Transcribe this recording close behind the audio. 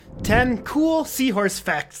10 cool seahorse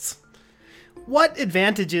facts. What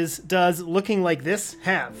advantages does looking like this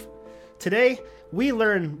have? Today, we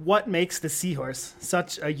learn what makes the seahorse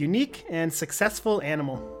such a unique and successful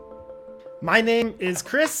animal. My name is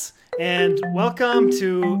Chris, and welcome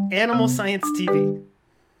to Animal Science TV.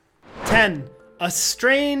 10. A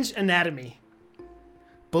strange anatomy.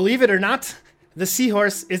 Believe it or not, the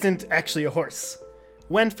seahorse isn't actually a horse.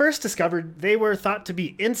 When first discovered, they were thought to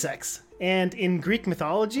be insects, and in Greek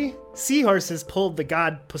mythology, seahorses pulled the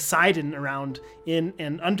god Poseidon around in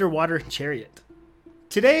an underwater chariot.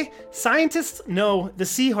 Today, scientists know the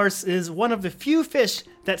seahorse is one of the few fish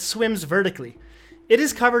that swims vertically. It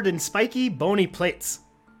is covered in spiky, bony plates.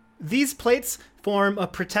 These plates form a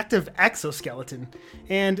protective exoskeleton,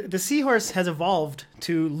 and the seahorse has evolved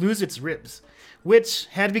to lose its ribs, which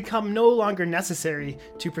had become no longer necessary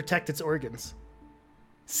to protect its organs.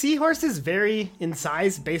 Seahorses vary in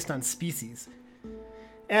size based on species.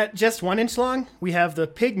 At just 1 inch long, we have the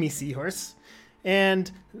pygmy seahorse, and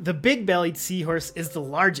the big-bellied seahorse is the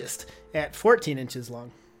largest at 14 inches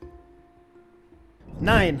long.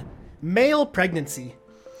 9. Male pregnancy.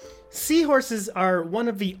 Seahorses are one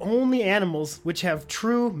of the only animals which have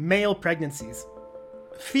true male pregnancies.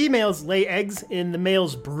 Females lay eggs in the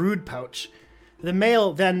male's brood pouch. The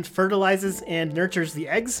male then fertilizes and nurtures the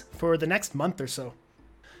eggs for the next month or so.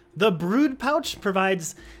 The brood pouch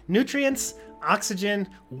provides nutrients, oxygen,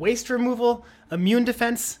 waste removal, immune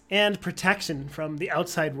defense, and protection from the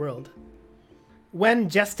outside world. When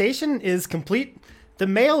gestation is complete, the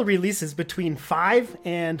male releases between 5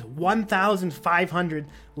 and 1,500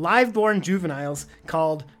 live-born juveniles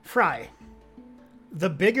called fry. The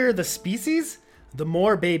bigger the species, the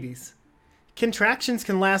more babies. Contractions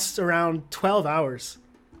can last around 12 hours.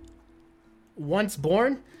 Once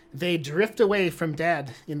born, they drift away from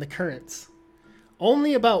dad in the currents.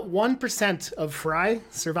 Only about 1% of fry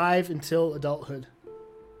survive until adulthood.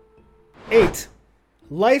 8.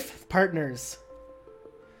 Life partners.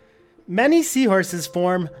 Many seahorses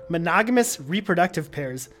form monogamous reproductive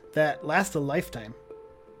pairs that last a lifetime.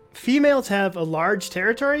 Females have a large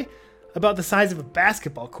territory, about the size of a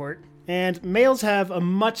basketball court, and males have a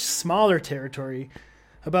much smaller territory,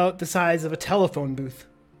 about the size of a telephone booth.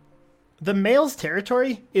 The male's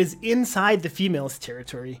territory is inside the female's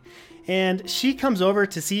territory, and she comes over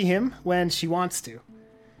to see him when she wants to.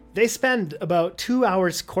 They spend about 2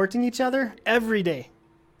 hours courting each other every day.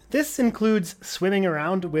 This includes swimming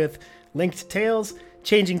around with linked tails,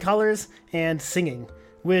 changing colors, and singing,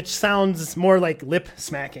 which sounds more like lip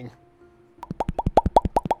smacking.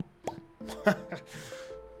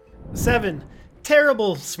 7.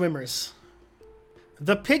 Terrible swimmers.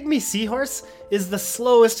 The pygmy seahorse is the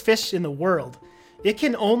slowest fish in the world. It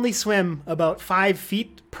can only swim about 5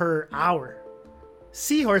 feet per hour.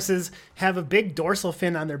 Seahorses have a big dorsal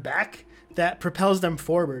fin on their back that propels them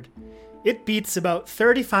forward. It beats about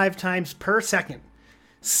 35 times per second,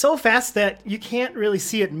 so fast that you can't really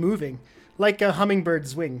see it moving, like a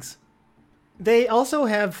hummingbird's wings. They also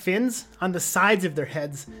have fins on the sides of their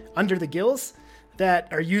heads, under the gills,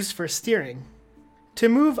 that are used for steering. To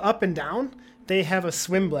move up and down, they have a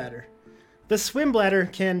swim bladder. The swim bladder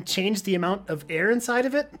can change the amount of air inside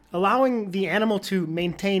of it, allowing the animal to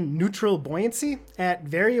maintain neutral buoyancy at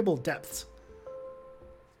variable depths.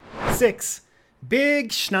 6. Big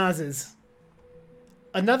schnozzes.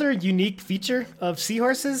 Another unique feature of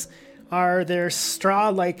seahorses are their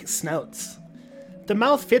straw-like snouts. The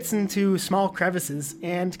mouth fits into small crevices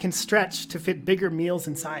and can stretch to fit bigger meals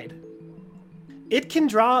inside. It can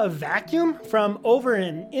draw a vacuum from over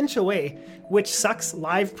an inch away, which sucks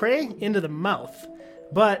live prey into the mouth,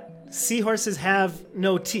 but seahorses have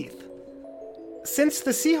no teeth. Since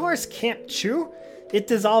the seahorse can't chew, it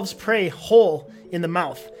dissolves prey whole in the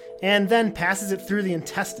mouth and then passes it through the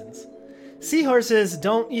intestines. Seahorses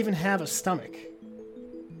don't even have a stomach.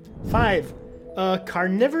 5. A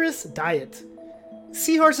carnivorous diet.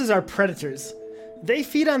 Seahorses are predators. They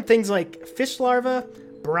feed on things like fish larvae,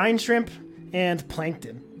 brine shrimp, and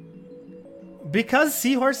plankton. Because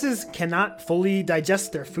seahorses cannot fully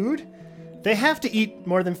digest their food, they have to eat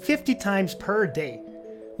more than 50 times per day.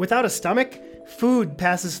 Without a stomach, food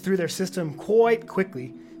passes through their system quite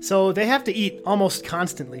quickly, so they have to eat almost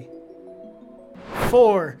constantly.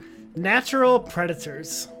 4. Natural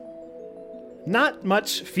predators. Not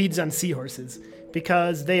much feeds on seahorses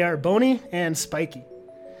because they are bony and spiky.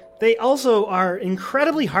 They also are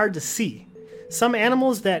incredibly hard to see. Some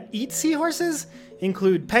animals that eat seahorses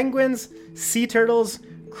include penguins, sea turtles,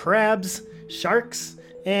 crabs, sharks,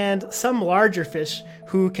 and some larger fish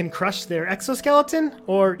who can crush their exoskeleton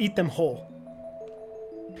or eat them whole.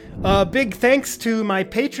 Big thanks to my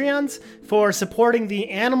Patreons for supporting the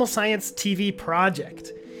Animal Science TV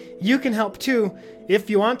project. You can help too, if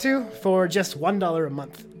you want to, for just $1 a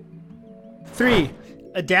month. 3.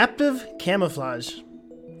 Adaptive camouflage.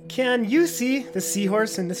 Can you see the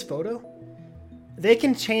seahorse in this photo? They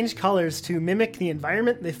can change colors to mimic the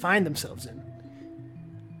environment they find themselves in.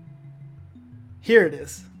 Here it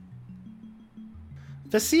is.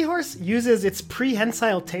 The seahorse uses its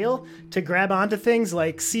prehensile tail to grab onto things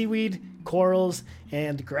like seaweed, corals,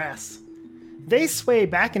 and grass. They sway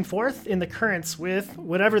back and forth in the currents with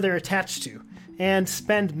whatever they're attached to, and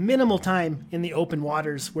spend minimal time in the open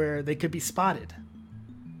waters where they could be spotted.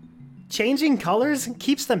 Changing colors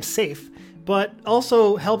keeps them safe, but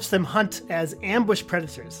also helps them hunt as ambush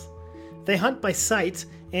predators. They hunt by sight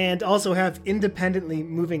and also have independently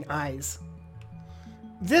moving eyes.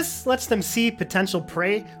 This lets them see potential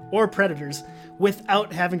prey or predators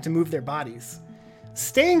without having to move their bodies.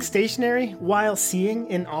 Staying stationary while seeing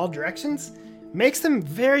in all directions makes them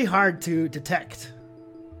very hard to detect.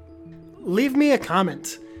 Leave me a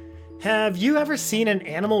comment. Have you ever seen an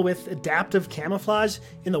animal with adaptive camouflage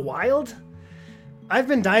in the wild? I've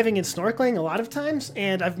been diving and snorkeling a lot of times,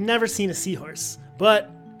 and I've never seen a seahorse,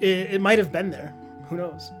 but it might have been there. Who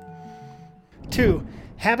knows? 2.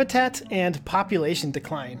 Habitat and population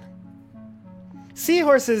decline.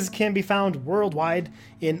 Seahorses can be found worldwide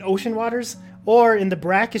in ocean waters or in the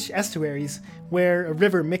brackish estuaries where a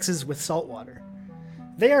river mixes with salt water.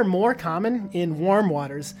 They are more common in warm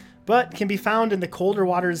waters, but can be found in the colder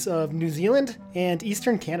waters of New Zealand and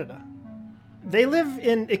eastern Canada. They live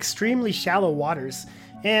in extremely shallow waters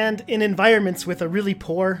and in environments with a really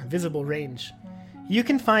poor visible range. You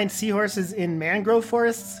can find seahorses in mangrove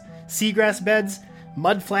forests, seagrass beds,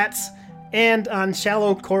 mud flats, and on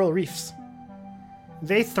shallow coral reefs.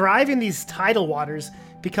 They thrive in these tidal waters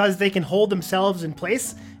because they can hold themselves in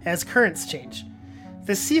place as currents change.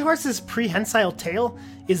 The seahorse's prehensile tail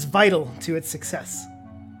is vital to its success.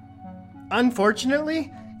 Unfortunately,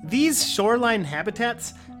 these shoreline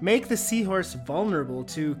habitats make the seahorse vulnerable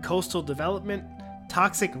to coastal development,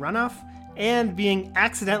 toxic runoff, and being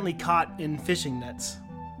accidentally caught in fishing nets.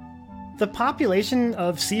 The population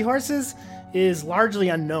of seahorses is largely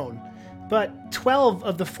unknown, but 12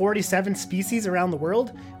 of the 47 species around the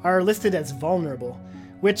world are listed as vulnerable,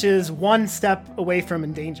 which is one step away from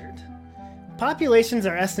endangered. Populations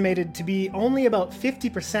are estimated to be only about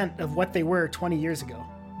 50% of what they were 20 years ago.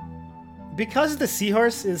 Because the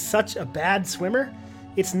seahorse is such a bad swimmer,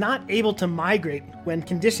 it's not able to migrate when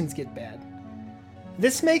conditions get bad.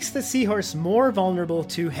 This makes the seahorse more vulnerable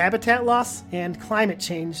to habitat loss and climate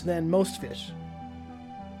change than most fish.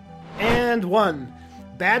 And 1.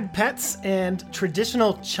 Bad pets and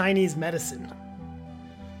traditional Chinese medicine.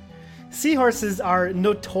 Seahorses are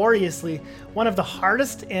notoriously one of the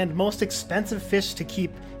hardest and most expensive fish to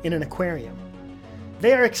keep in an aquarium.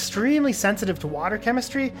 They are extremely sensitive to water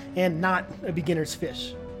chemistry and not a beginner's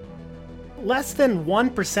fish. Less than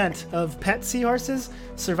 1% of pet seahorses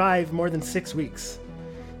survive more than 6 weeks.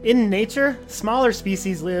 In nature, smaller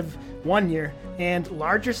species live 1 year, and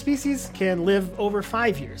larger species can live over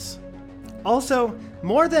 5 years. Also,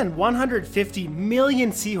 more than 150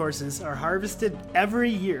 million seahorses are harvested every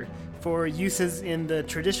year for uses in the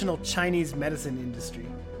traditional Chinese medicine industry.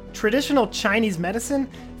 Traditional Chinese medicine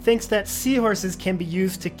thinks that seahorses can be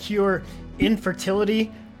used to cure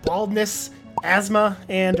infertility, baldness, asthma,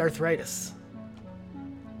 and arthritis.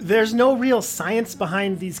 There's no real science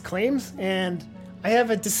behind these claims, and I have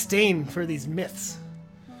a disdain for these myths.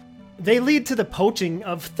 They lead to the poaching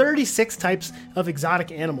of 36 types of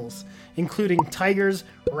exotic animals, including tigers,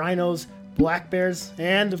 rhinos, black bears,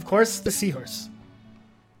 and of course the seahorse.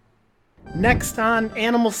 Next on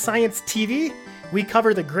Animal Science TV, we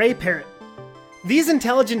cover the gray parrot. These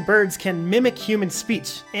intelligent birds can mimic human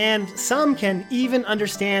speech, and some can even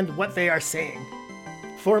understand what they are saying.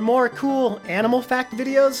 For more cool animal fact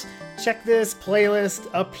videos, check this playlist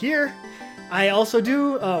up here. I also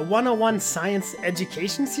do a 101 science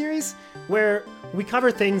education series where we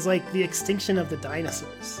cover things like the extinction of the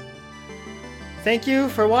dinosaurs. Thank you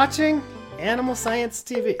for watching Animal Science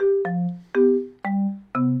TV.